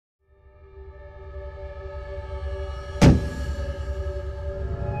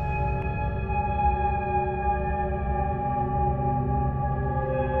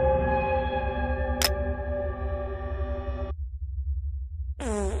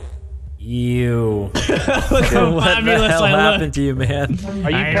You. Look how What the hell happened to you, man?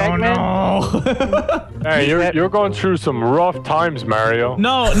 Are you Pac-Man? Hey, you're going through some rough times, Mario.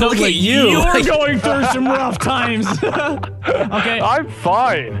 No, Look at you. You're going through some rough times. Okay. I'm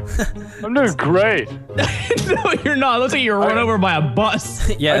fine. I'm doing great. No, you're not. It looks like you're run over by a bus.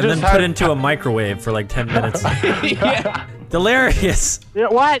 Yeah, and then put into a microwave for like 10 minutes. Yeah. Delirious. Yeah,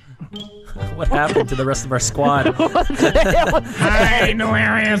 what? What happened to the rest of our squad? Hi,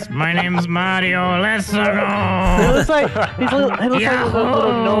 Delirious. My name's Mario. Let's go. It looks like those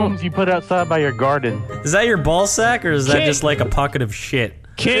little gnomes you put outside by your garden. Is that your ball sack, or is that just like a pocket of shit?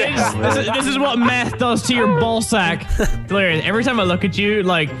 Kids, this is what meth does to your ball sack. Delirious. Every time I look at you,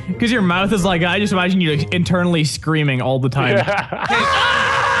 like, because your mouth is like, I just imagine you like, internally screaming all the time.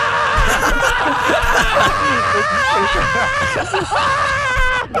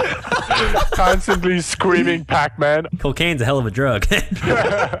 Constantly screaming Pac-Man. Cocaine's a hell of a drug.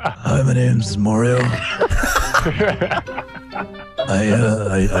 Hi, my name's Mario.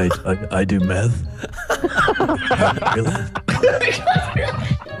 I do meth.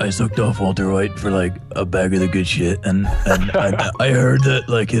 I sucked off Walter White for like a bag of the good shit, and I heard that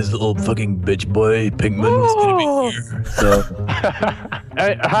like his little fucking bitch boy Pinkman was gonna be here. So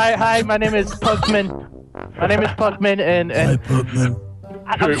hi, my name is Puckman. My name is Puckman, and hi, Puckman.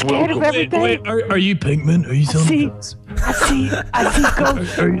 I'm scared of everything. Wait, are you Pinkman? Are you selling drugs? I see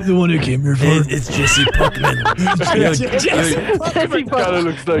ghosts. Are you the one who came here for? It's Jesse Puckman. Jesse Kind of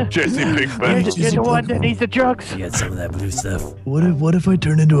looks like Jesse Pinkman. You're the one that needs the drugs. You got some of that blue stuff. What if I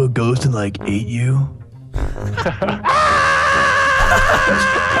turn into a ghost and like ate you?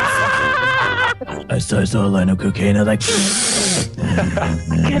 I saw a line of cocaine. I like.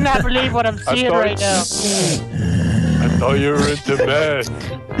 I cannot believe what I'm seeing right now. I thought you were into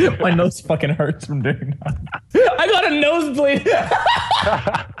meth. My nose fucking hurts from doing that. I got a nosebleed.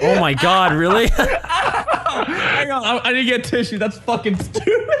 Oh my god, really? Hang on, I didn't get tissue. That's fucking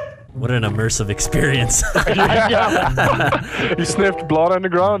stupid. What an immersive experience. He sniffed blood on the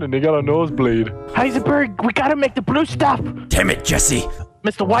ground and he got a nosebleed. Heisenberg, we gotta make the blue stuff. Damn it, Jesse.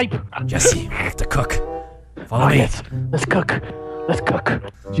 Mr. Wipe. Jesse, we have to cook. Follow me. Yes. Let's cook. Let's cook.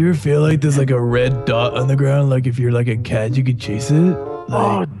 Do you ever feel like there's like a red dot on the ground? Like if you're like a cat, you could chase it? Like,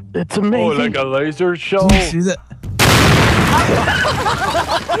 Oh, it's amazing. Oh, like a laser show. see that?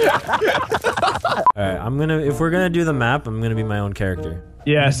 Alright, if we're gonna do the map, I'm gonna be my own character.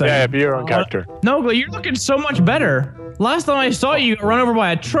 Yes. Yeah, be your own character. No, you're looking so much better. Last time I saw you, you got run over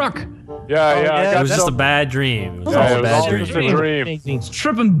by a truck. Yeah. It was just a bad dream. It was Yeah, all it a was bad all dream. just a dream. It's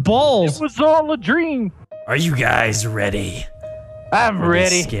tripping balls. It was all a dream. Are you guys ready? I'm for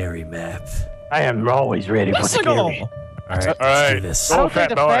ready. this scary map. I am always ready for Let's scary. go. Alright, All let's right. do this. I Go, don't think fat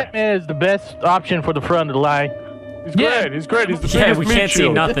the boy. Fat Man is the best option for the front of the line. He's great. He's great. He's the Yeah, biggest we meat can't see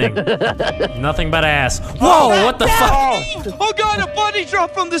shield. nothing. Nothing but ass. Whoa, what the fuck? Oh god, a body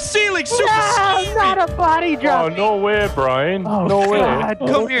drop from the ceiling! Super No, not a body Oh, drop. no way, Brian. Oh, No way. God.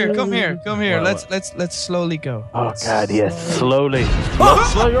 Come here, come here, come here. Let's slowly go. Oh God, yes. Slowly. It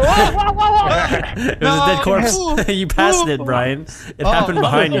was a dead corpse. You passed it, Brian. It happened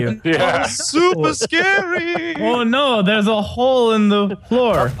behind you. Yeah. Super scary! Oh no, there's a hole in the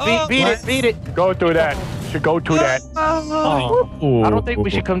floor. Beat it. Go to that. Should go to that. I don't think we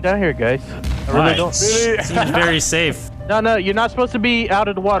should come down here, guys. I really don't. Really? Seems very safe. No, you're not supposed to be out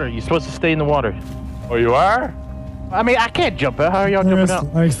of the water. You're supposed to stay in the water. Oh, you are? I mean, I can't jump out. How are y'all jumping out?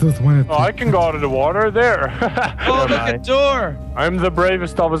 Oh, I can go out of the water there. Oh, look, a door! I'm the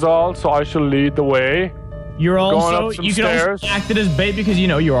bravest of us all, so I shall lead the way. You're Going also up some you can also stairs. act it as bait because you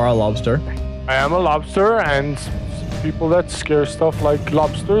know you are a lobster. I am a lobster, and people that scare stuff like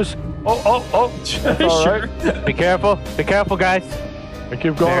lobsters. Oh. That's all right. Be careful. Be careful, guys. I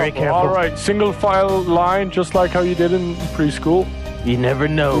keep going. Very careful. All right, single file line, just like how you did in preschool. You never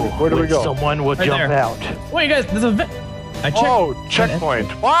know Where do we when go? someone will Right jump there. out. Wait, guys, there's a vent. I checked. Oh, checkpoint.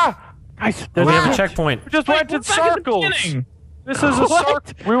 What? Guys, We there's have a checkpoint. We just Wait, went we're in back at the circles. beginning. This is a circle.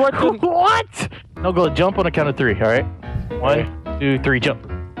 We went in. What? No, go jump on the count of 3. All right. 1, 2, 3, jump.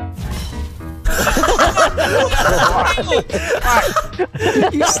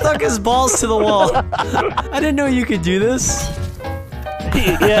 He stuck his balls to the wall. I didn't know you could do this.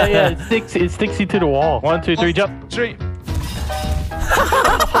 yeah. It sticks you to the wall. 1, 2, 3, jump. 3.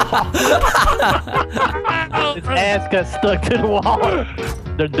 His ass got stuck to the wall.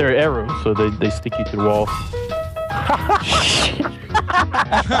 They're arrows, so they stick you to the wall.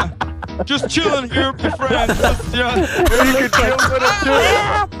 Just chilling here, my friend. Just, You can chill with it too.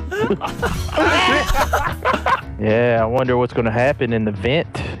 Yeah, I wonder what's gonna happen in the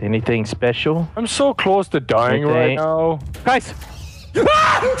vent. Anything special? I'm so close to dying Okay. right now. Guys,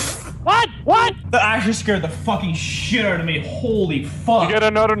 What? What? That actually scared the fucking shit out of me. Holy fuck. You get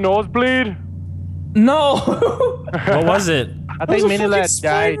another nosebleed? No. What was it? I think Minilat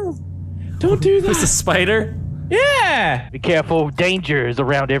died. Don't do It was that. a spider? Yeah. Be careful. Danger is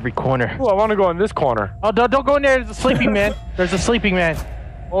around every corner. Oh, I want to go in this corner. Oh, don't go in there. There's a sleeping man. There's a sleeping man.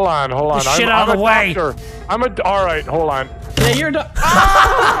 Hold on. Shit out of the way. Doctor. All right, hold on. Yeah, you're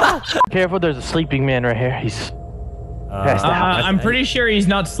Careful. There's a sleeping man right here. He's passed out. I'm pretty sure he's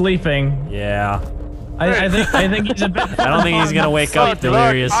not sleeping. Yeah. I think he's a bit. I don't think he's gonna wake up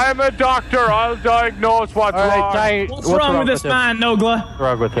delirious. I'm a doctor. I'll diagnose what's All wrong. right, What's wrong with this him? man, Nogla? What's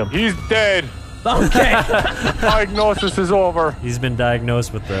wrong with him? He's dead. Okay. Diagnosis is over. He's been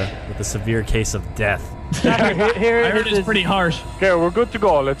diagnosed with a severe case of death. Here I heard it is. it's pretty harsh. Okay, we're good to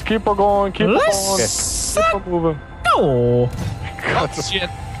go. Let's keep her going. Keep her going. Keep her moving. No. Shit.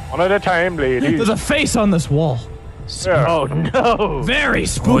 One at a time, ladies. There's a face on this wall. Yeah. Oh no! Very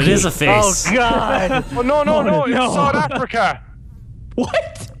spooky. Oh, it is a Oh face. god! Oh, no. It's no. South Africa.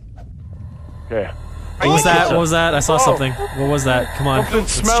 What? Okay. What was that? What was that? I saw something. What was that? Come on. Something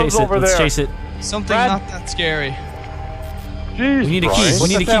Let's smells chase it. over Let's there. chase it. Something Brad? not that scary. Jeez, We need a key. Brian. We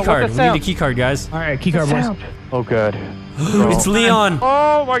need a the key sound? card. What's We the need a sound? key card, guys. All right, keycard boys. Oh god! It's Leon.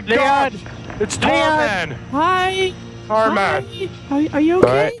 Oh my god! It's Tarman! Hi. Tarman! Are you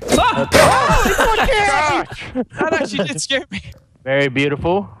okay? Alright. Gosh! That actually did scare me. Very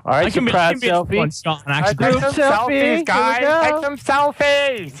beautiful. All right, surprise selfie. Scott, and Take actually, some selfie. selfies, Here we guys! go. Take some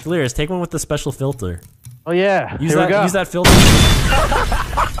selfies! Delirious, take one with the special filter. Oh yeah. Use Here we go. that. Use that filter.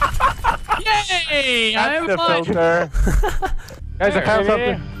 yay! That's the filter. Guys, I found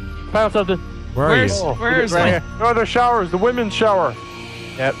something. Found something. Where are Where's you? where's Right like here. No, the showers, the women's shower.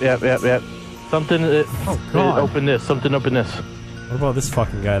 Yep. Something. God. Open this. Something. Open this. What about this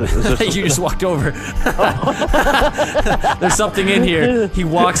fucking guy? You just walked over. There's something in here. He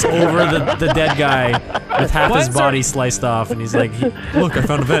walks over the dead guy with half his body sliced off, and he's like, "Look, I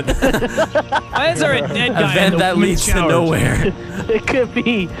found a vent. why is there a dead A guy in vent the that women's leads to showers? nowhere." It could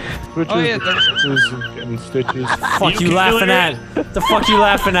be. Switches, Oh, yeah, there's- stitches, and getting stitches. Fuck you laughing at? The fuck you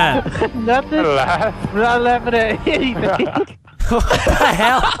laughing at? Nothing. Laugh. I'm not laughing at anything. What the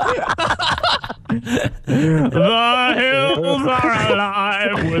hell? The hills are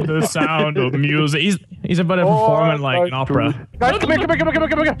alive with the sound of music. He's about to perform in like an opera. Guys, come here.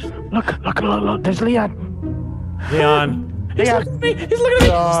 Look. There's Leon. Leon. He's looking at me. He's looking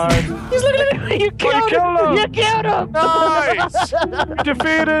at me. He's looking at me. You killed him. You killed him. Nice! We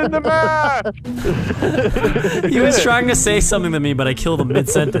defeated the match! He was trying to say something to me, but I killed him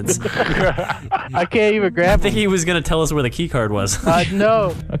mid-sentence. I can't even I grab think him. he was gonna tell us where the key card was.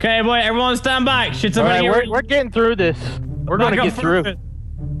 No. Okay, boy, everyone stand back. Shit's All about right, here. we're getting through this. We're gonna Back get up through. further.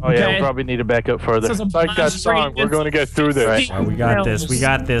 Oh yeah, Okay. we'll probably need to back up further. This is a Like that blast song, we're going to get through this. Right. Oh, we got this. We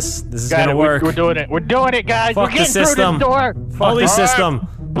got this. This is Got gonna it. work. We're doing it. We're doing it, guys. Fuck We're the getting through system. this door. Holy system.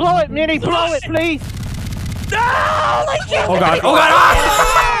 Blow it, Minnie. Blow it, please. No! Oh god. Oh god.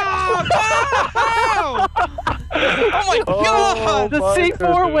 Ah! Oh my god! The my C4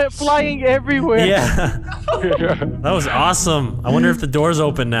 goodness. went flying everywhere. Yeah. That was awesome. I wonder if the door's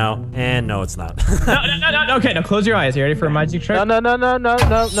open now. And no, it's not. No. Okay, now close your eyes. You ready for a magic trick? No.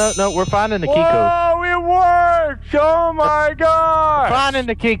 We're finding the key code. Oh, it worked! Oh my god! Finding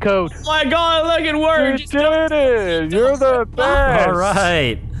the key code. Oh my god, look, it You worked. did it! You're the best! All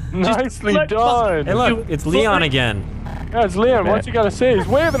right. Nicely look- done! Hey, look, it's Leon again. Yeah, it's Leon. What's he got to say? He's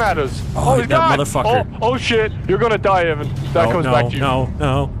waving at us. Oh, he's that gone. motherfucker. Oh shit! You're gonna die, Evan. That comes back to you.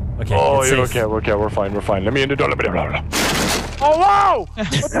 No. Okay. Oh, it's you're safe. okay. We're okay. We're fine. We're fine. Let me in the door. Let me in. Oh wow! What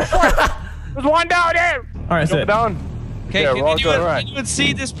the fuck? There's one down there. All right, Jump sit. down. Okay, Yeah, can we're all anyone, good. can anyone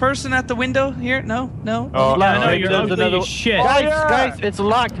see this person at the window here? No? Oh, Yeah, I know, Maybe you're there's ugly another- as shit. Oh, Guys, yeah. it's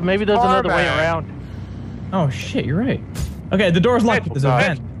locked. Maybe there's another way man. around. Oh shit, you're right. Okay, the door's locked, but there's a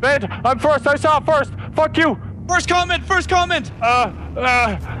vent. Vent. I'm first. I saw first. Fuck you. First comment! First comment! Come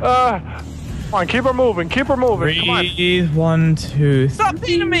on, keep her moving. Keep her moving. Come on. Breathe. 1, 2, 3. Stop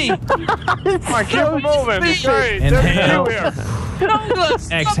beating me! Come on, keep her moving. speed. Great. Inhale. There's two here. Douglas!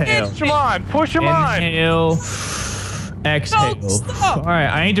 Stop Exhale. Push him on. Push him on. Inhale. Exhale. No, stop. All right,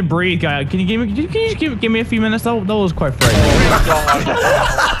 I need to breathe, guy. Can you just give me a few minutes? That was quite frightening.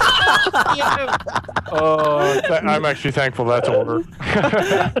 I'm actually thankful that's over. All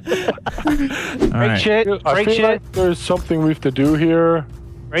Break right. shit. I Break feel shit. like there's something we have to do here.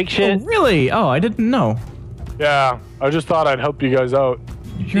 Break Oh, shit. really? Oh, I didn't know. Yeah, I just thought I'd help you guys out.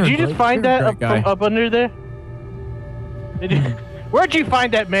 Did you just find that up under there? Where'd you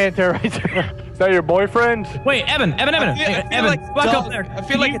find that man terrorizer? Is that your boyfriend? Wait, Evan, I feel Evan, like back a up dog. there. I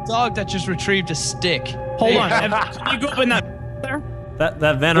feel like a dog that just retrieved a stick. Hold on, Evan, can you go up in that there?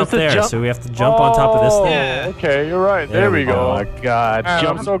 that vent up Just a there, jump. so we have to jump on top of this thing. Yeah. Okay, you're right. There There, we we go. go. Oh my God. Man,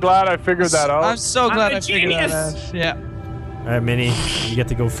 Jump. I'm so glad I figured that out. I'm so glad I'm a I figured that genius. out. Yeah. All right, Minnie, you get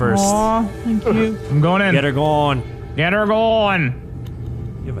to go first. Aw, thank you. I'm going in. Get her going. Get her going.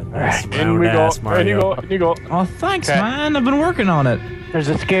 You have a nice In we round go. ass, There you Mario. go. In you go. Oh, thanks, Okay. man. I've been working on it. There's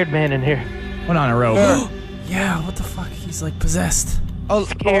a scared man in here. Put on a rope. Yeah, what the fuck? He's like possessed. Oh,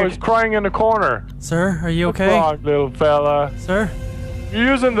 Oh, he's crying in the corner. Sir, are you What's okay? wrong, little fella? Sir, You're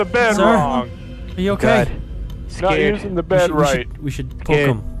using the bed Sir? wrong. are you okay? God. Not Scared. using the bed right. We should poke Scared.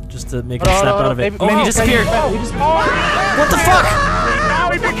 him just to make him No, snap no, out no, of it. maybe- Oh, he maybe- disappeared. What the fuck? Now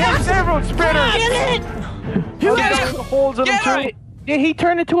he became several spitters. You Got guys. the holes in him too. Did he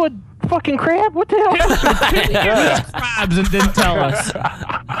turn into a fucking crab? What the hell? Yeah. Crabs and didn't tell us.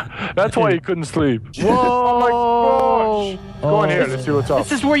 That's why he couldn't sleep. Whoa. Oh my gosh. Go in here. Let's see what's up.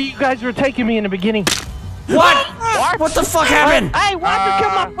 This is where you guys were taking me in the beginning. What? What the fuck happened? Hey, why'd you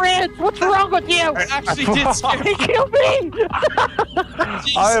kill my friends? What's wrong with you? I actually did scare He killed me.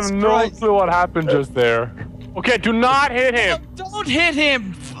 I have Jesus no Christ. clue what happened just there. Okay, do not hit him. Don't hit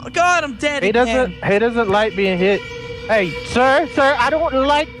him. God, I'm dead He again. doesn't like being hit. Hey, sir, I don't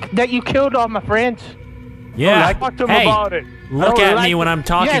like that you killed all my friends. Yeah. Talk to him Hey, about it. look I at don't me like when it. I'm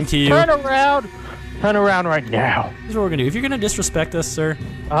talking Yes, to you. Turn around right now. This is what we're gonna do. If you're gonna disrespect us, sir,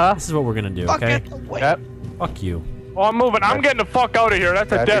 Uh-huh. this is what we're gonna do, Fuck okay? it. Wait. Yep. Fuck you. Oh, I'm moving. I'm getting the fuck out of here.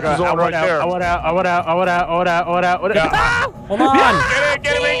 That's a death zone right there. I want out. Hold on.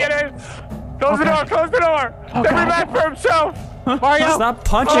 Get in. Close the door. Close the door. Every man for himself. Mario. Stop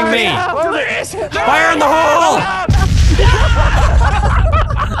punching me. Close it. Fire in the hole!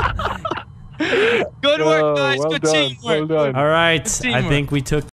 Good work, guys. Well Good done. teamwork. Well done. All right, I teamwork. think we took